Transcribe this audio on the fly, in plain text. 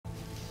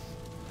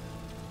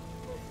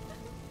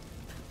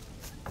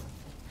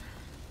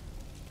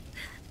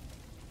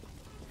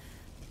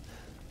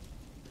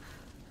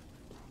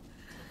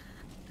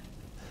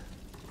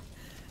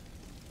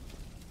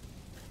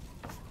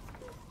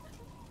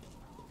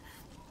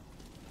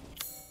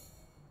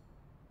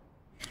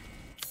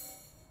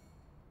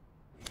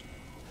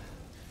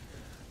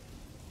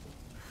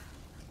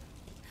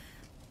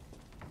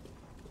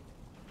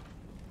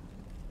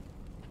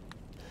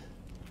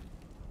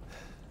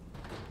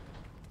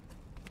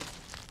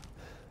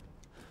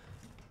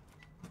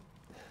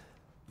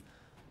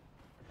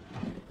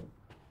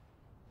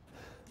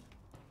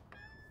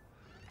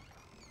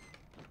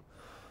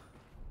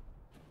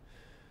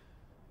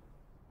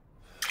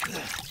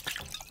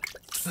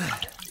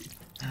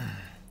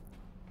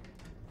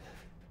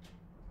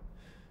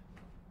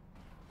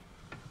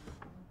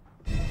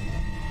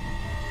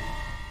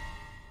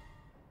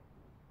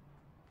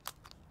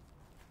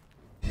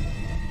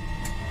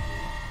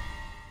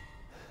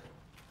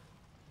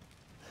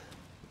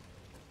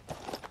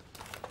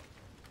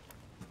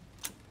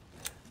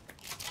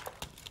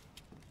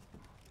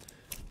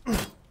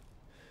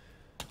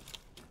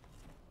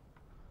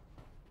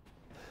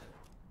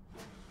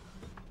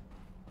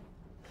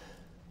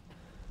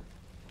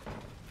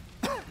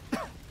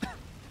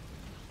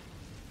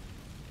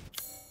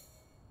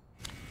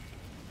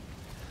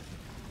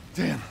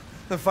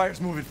The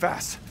fire's moving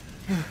fast.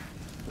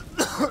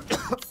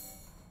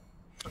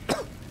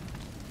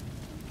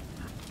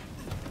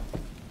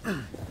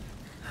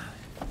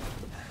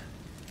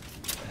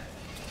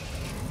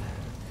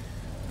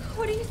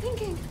 What are you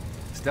thinking?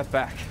 Step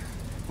back.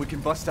 We can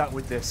bust out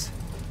with this.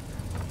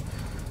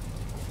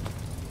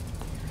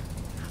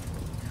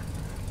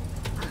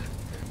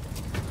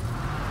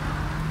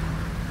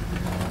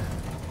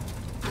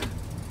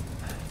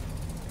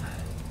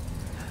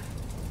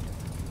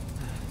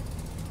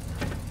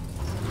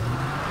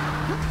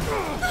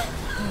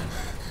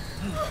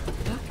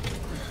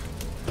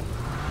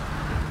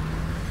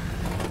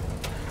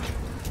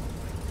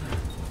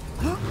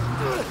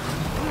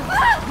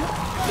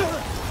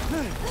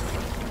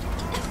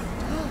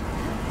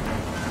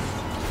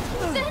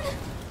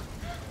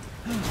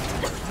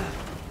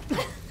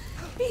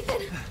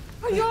 Ethan,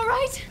 are you all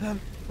right? I'm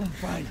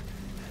fine.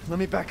 Let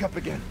me back up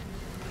again.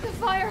 The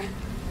fire.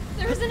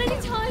 There isn't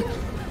any time.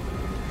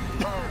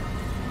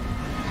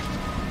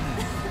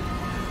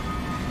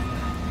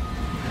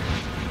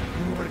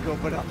 Nowhere to go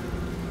but up.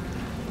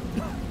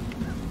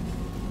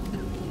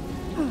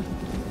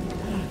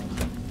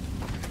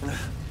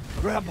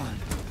 Grab on.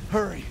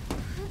 Hurry.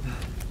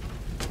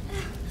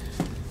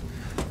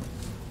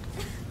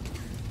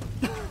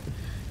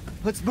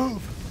 Let's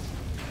move.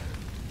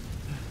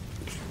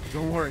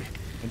 Don't worry,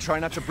 and try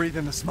not to breathe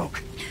in the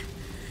smoke.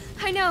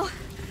 I know.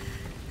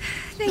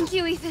 Thank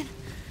you, Ethan.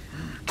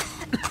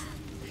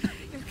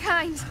 You're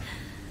kind.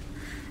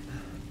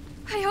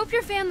 I hope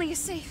your family is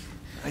safe.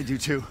 I do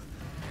too.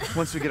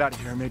 Once we get out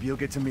of here, maybe you'll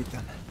get to meet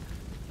them.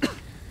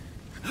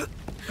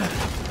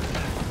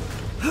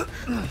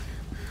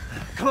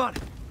 Come on,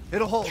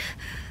 it'll hold.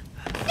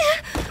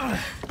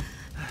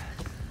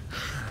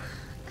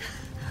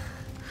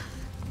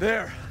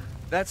 There,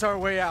 that's our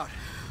way out.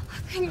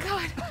 Thank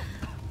God.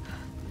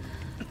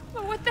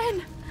 But what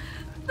then?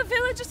 The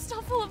village is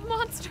still full of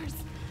monsters.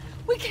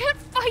 We can't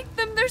fight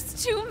them,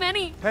 there's too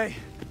many. Hey,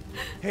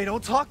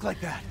 don't talk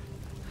like that.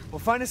 We'll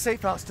find a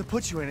safe house to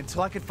put you in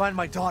until I can find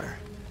my daughter.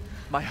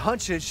 My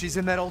hunch is she's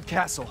in that old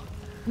castle.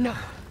 No.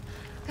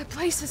 That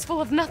place is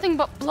full of nothing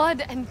but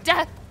blood and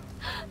death.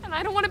 And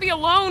I don't want to be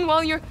alone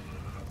while you're...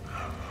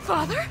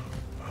 Father?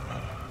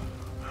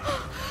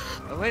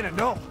 Elena,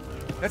 no.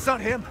 That's not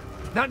him.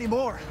 Not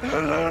anymore. He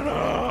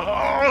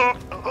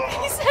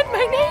said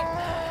my name!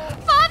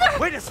 Father!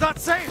 Wait, it's not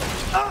safe!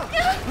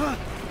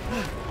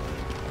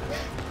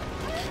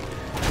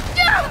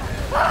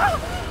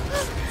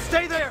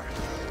 Stay there!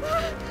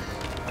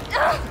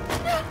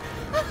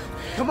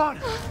 Come on,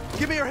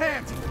 give me your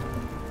hand!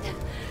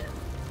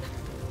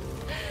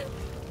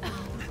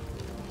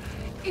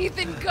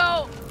 Ethan,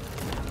 go!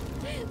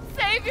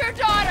 Save your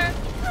daughter!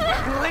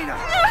 Elena,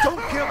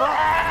 don't give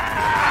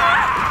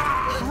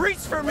up! Reach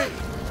for me!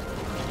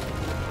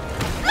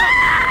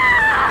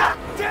 God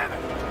damn it!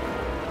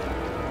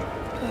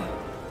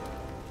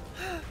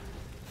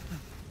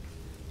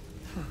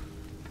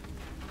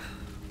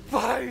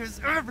 Why is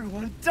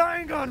everyone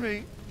dying on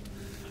me?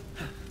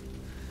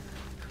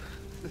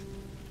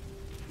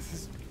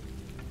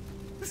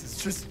 This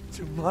is just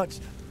too much.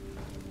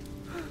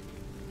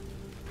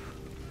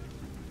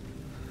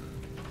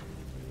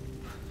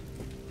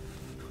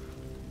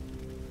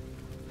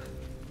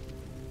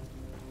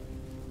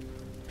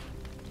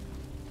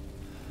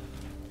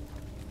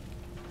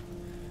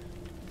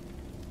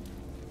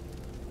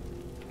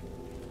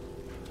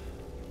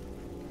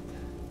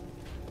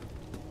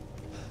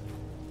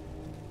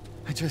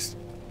 I just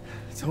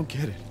don't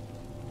get it.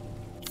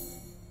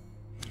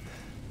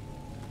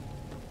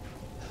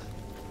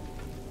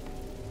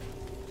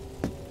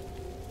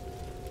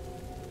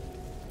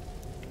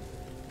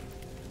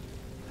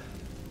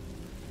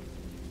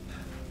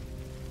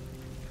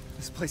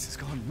 This place has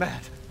gone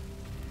mad.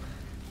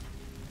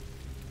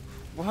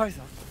 Why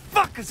the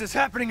fuck is this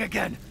happening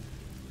again?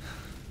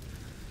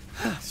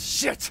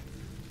 Shit!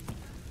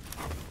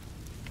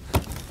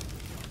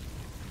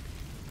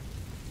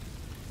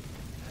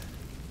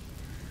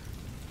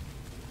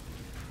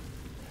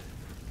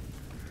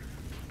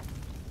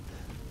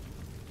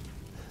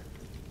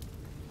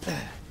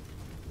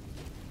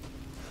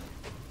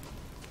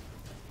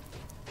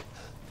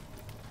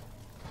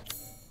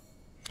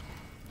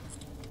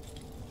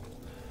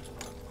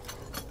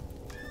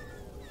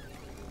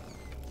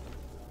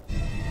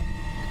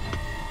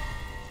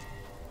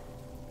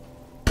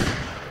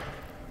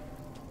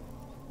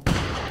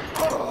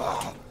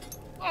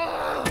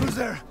 Who's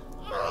there?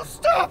 Oh,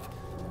 stop!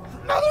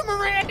 Mother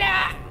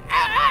Miranda!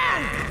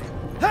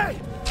 Hey!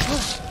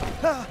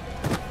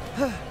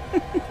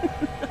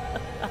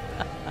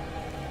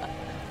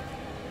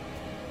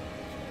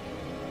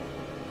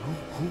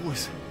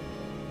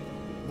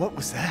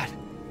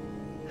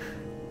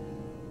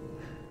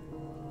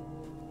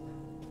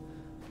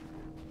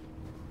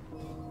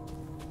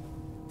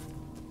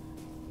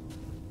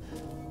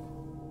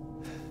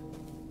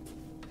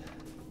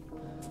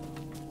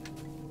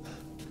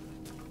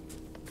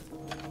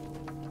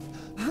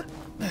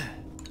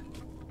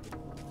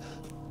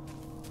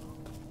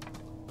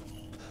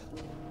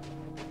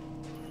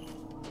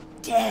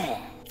 dead.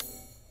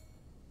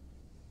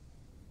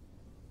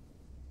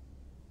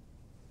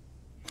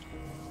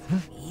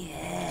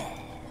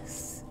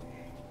 Yes,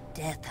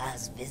 death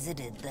has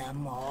visited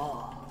them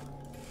all.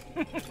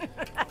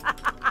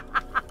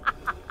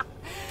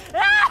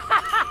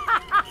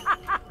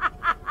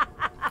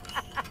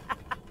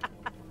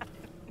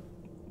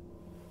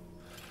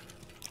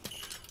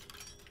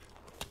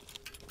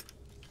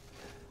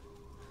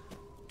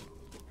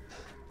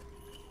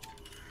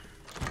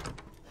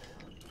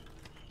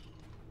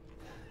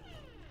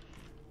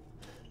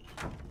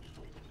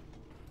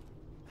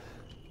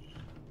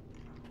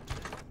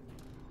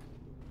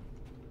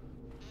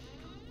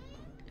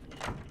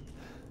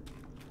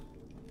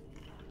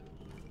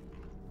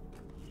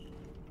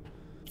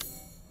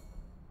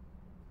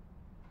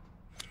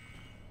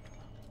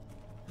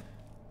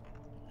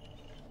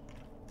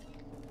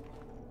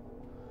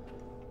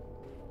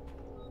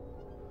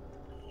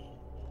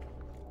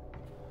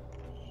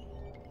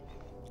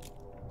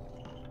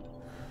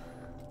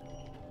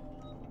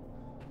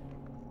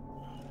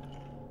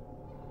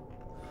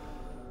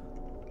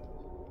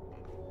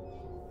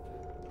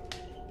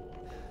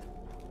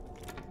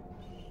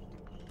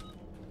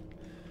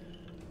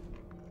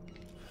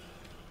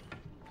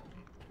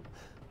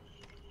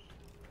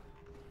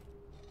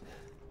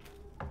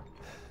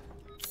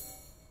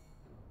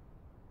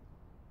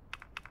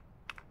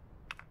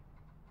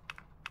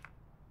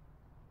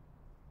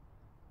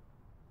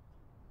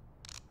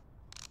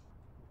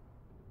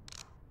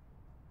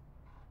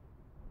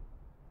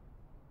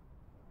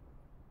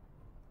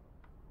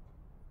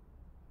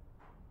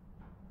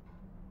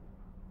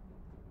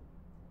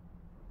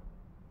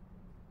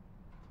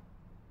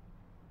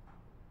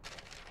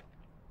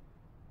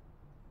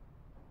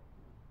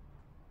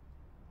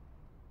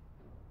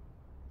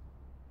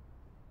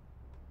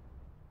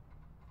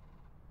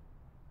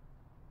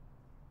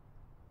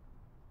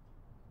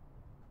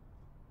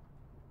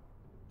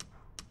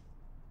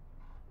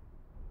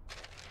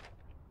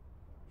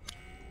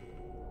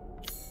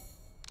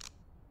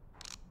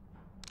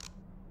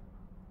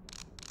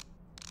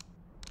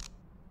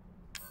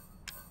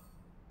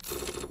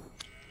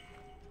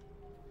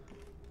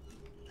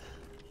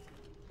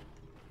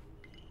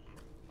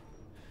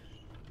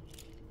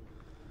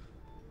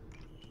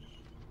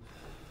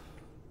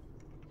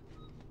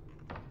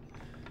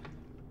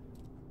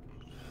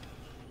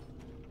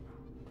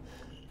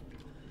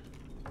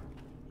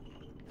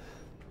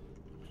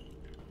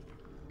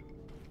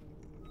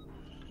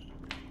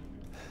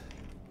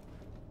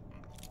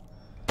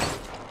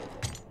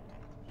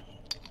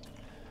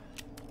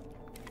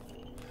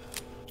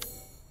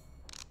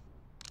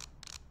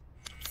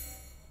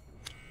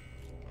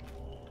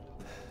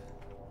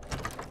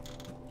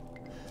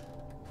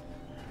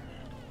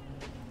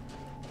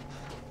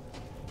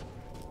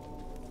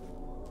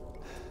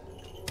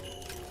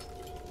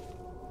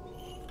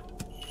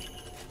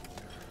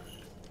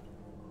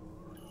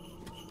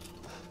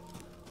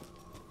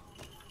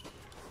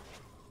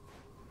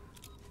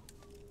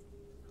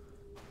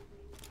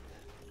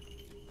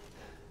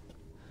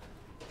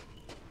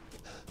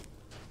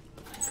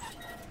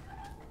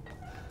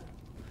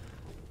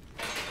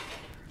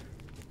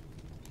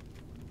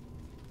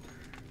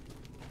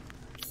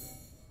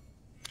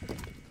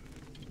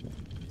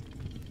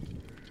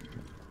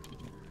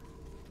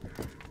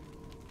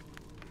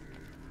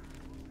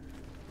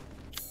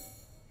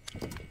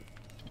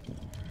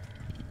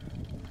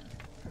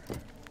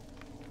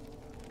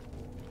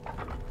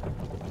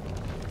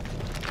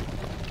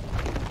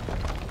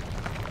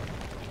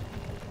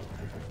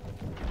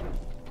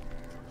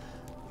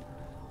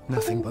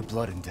 Nothing but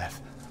blood and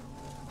death.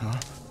 Huh?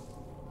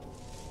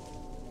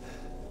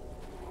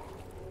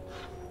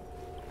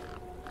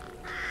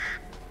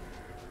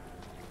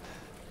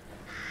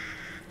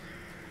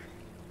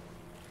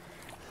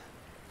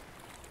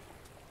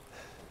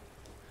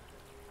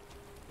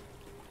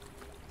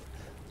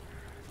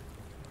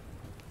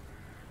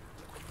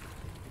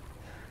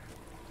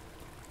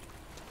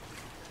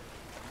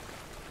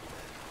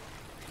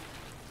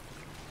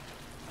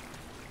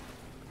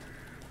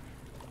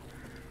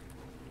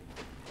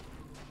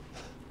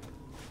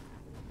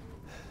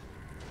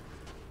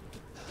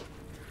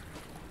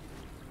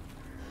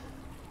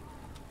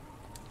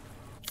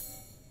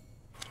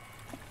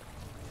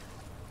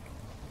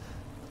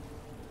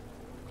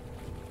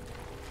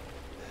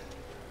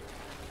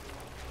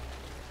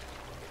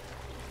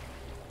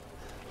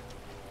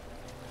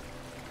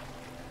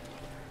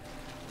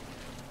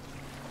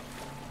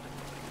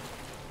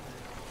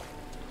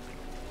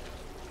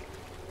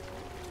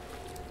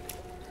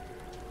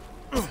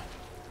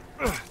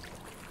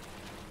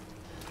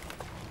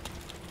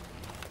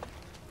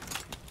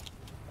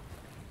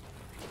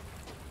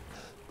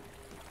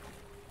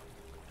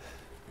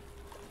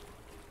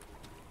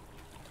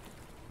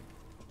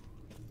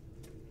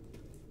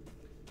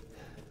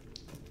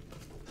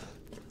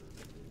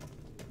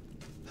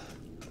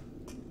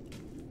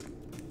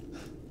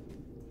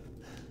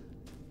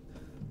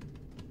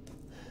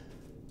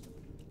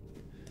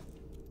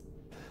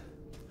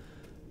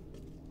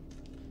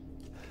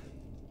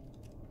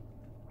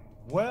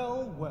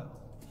 Well, well.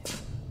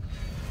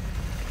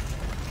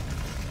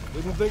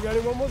 Didn't think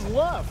anyone was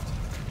left.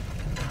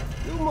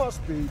 You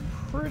must be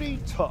pretty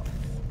tough.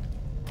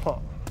 Huh.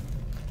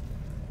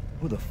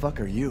 Who the fuck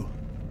are you?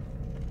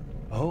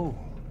 Oh,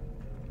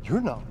 you're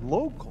not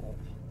local.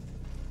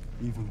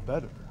 Even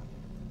better.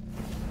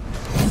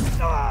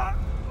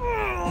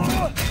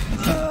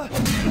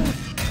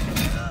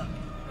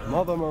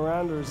 Mother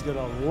Miranda's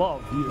gonna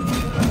love you.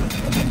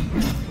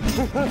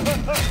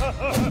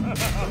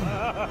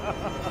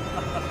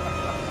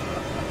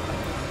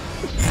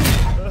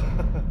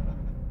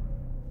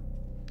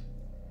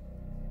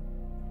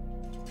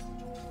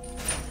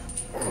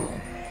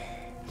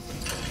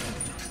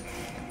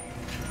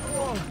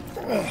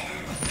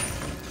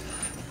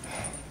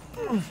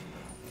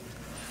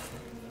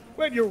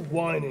 Wait, you're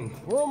whining.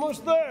 We're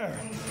almost there.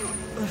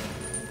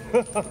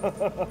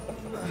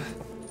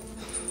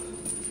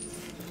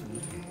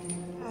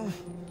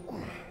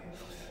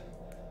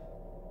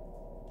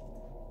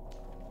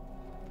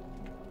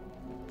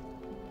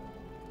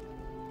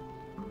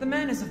 The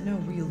man is of no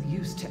real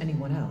use to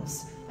anyone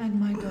else, and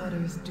my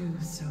daughters do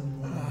so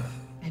love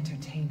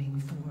entertaining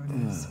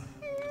foreigners.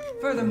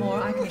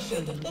 Furthermore, I can assure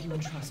you that you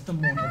entrust the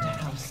mortal to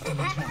House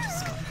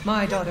grotesque.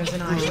 My daughters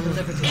and I shall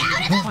deliver to you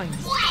the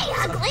finest. Way,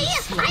 ugly!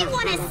 I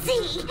want to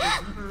see!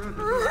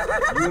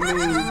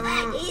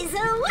 He's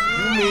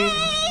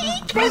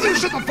awake! Both of you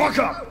shut the fuck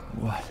up!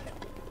 What?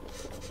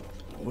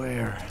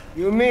 Where?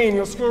 You mean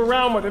you'll screw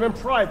around with him in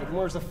private, and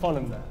where's the fun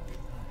in that?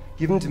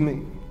 Give him to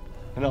me,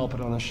 and I'll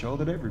put on a show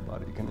that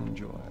everybody can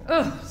enjoy.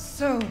 Ugh,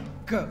 so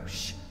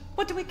gauche.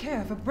 What do we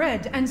care for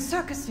bread and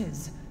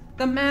circuses?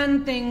 The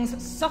man thinks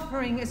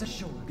suffering is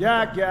assured.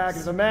 Yak, yak,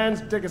 as a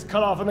man's dick is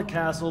cut off in the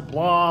castle,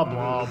 blah,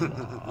 blah,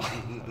 blah.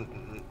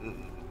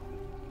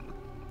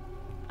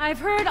 I've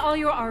heard all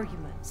your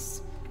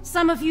arguments.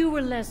 Some of you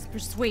were less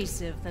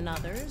persuasive than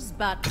others,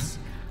 but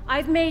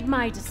I've made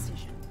my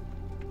decision.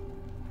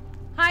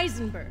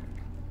 Heisenberg,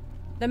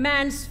 the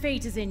man's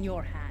fate is in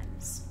your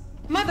hands.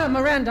 Mother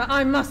Miranda,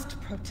 I must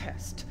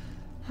protest.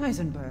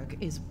 Heisenberg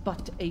is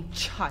but a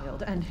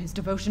child, and his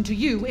devotion to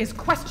you is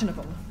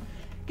questionable.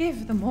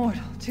 Give the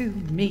mortal to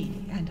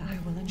me, and I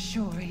will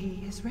ensure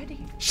he is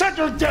ready. Shut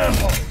your damn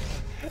hole!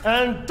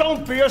 And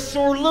don't be a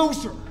sore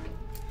loser!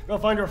 Go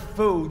find your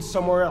food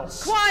somewhere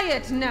else.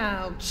 Quiet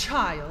now,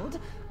 child.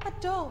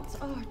 Adults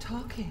are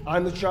talking.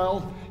 I'm the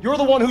child. You're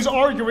the one who's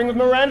arguing with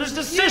Miranda's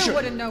decision. You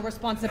wouldn't know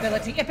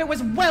responsibility if it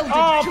was welded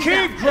Oh, to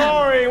keep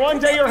glory! One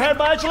day your head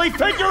might actually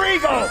fit your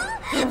ego!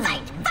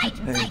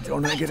 Hey,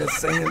 don't I get a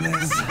say in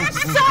this?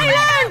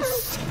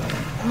 Silence!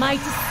 My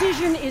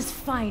decision is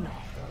final.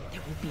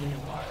 There will be no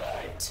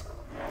argument.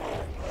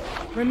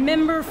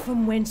 Remember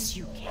from whence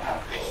you came.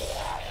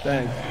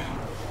 Thank you.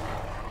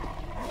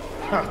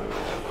 Huh.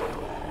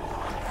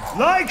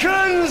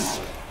 Lycans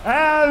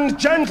and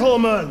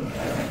gentlemen,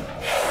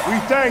 we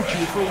thank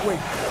you for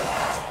waiting.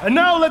 And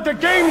now let the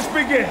games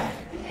begin!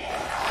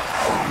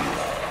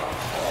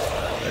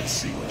 Let's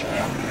see what you're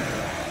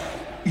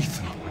doing.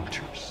 Ethan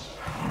Winters.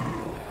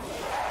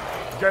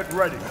 Get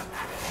ready.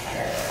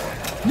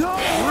 No!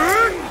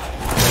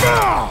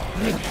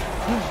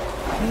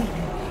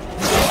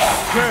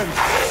 10,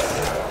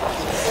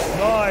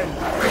 9,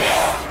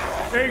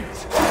 8,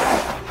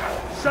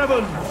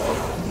 7,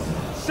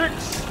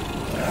 6,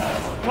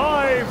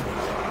 5,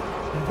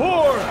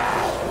 4,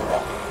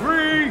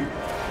 3,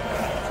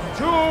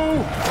 2,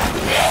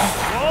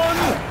 1.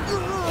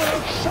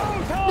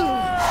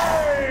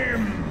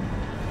 Showtime!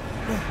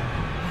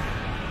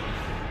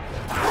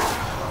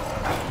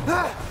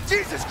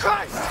 Jesus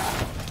Christ!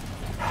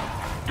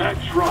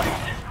 That's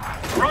right.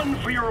 Run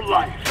for your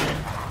life.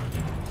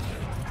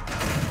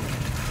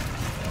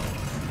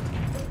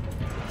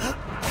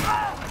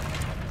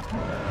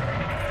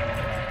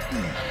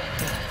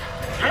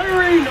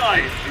 Very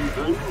nice,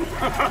 Ethan.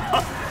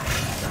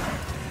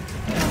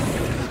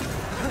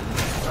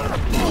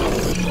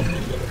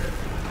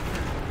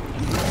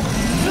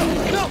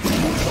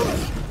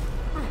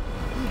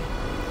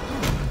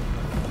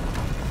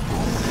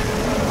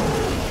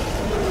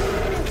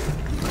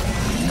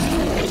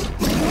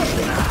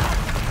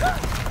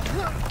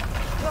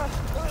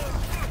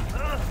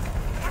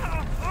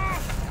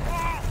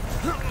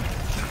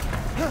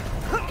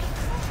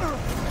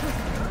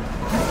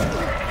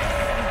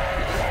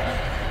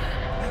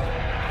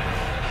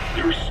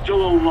 You're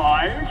still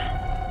alive?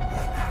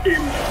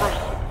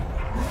 Impressive.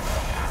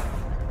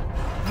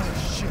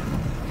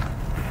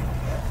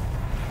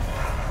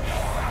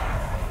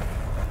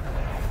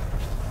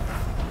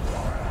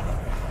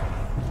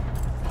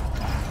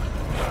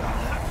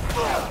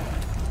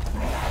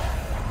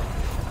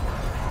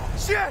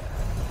 Shit!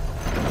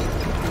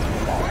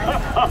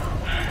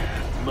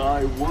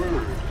 My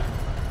word.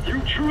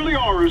 You truly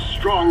are as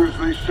strong as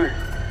they say.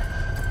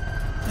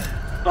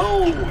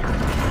 Oh,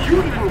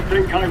 you didn't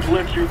think I'd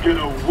let you get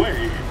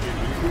away, did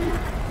you?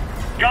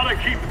 Gotta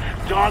keep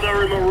Donna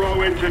and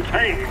Moreau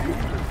entertained.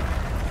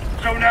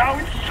 So now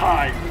it's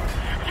time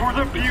for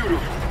the beautiful,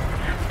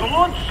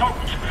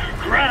 blood-soaked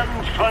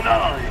grand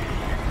finale.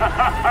 Ha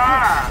ha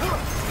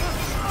ha!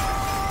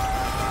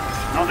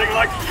 Nothing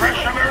like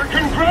fresh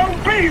American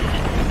ground beef!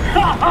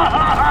 Ha ha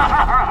ha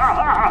ha ha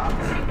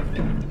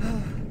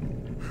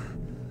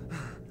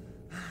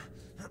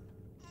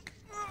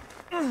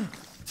ha!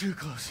 Too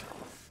close.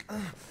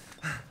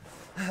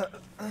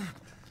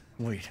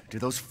 Wait, do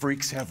those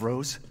freaks have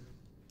Rose?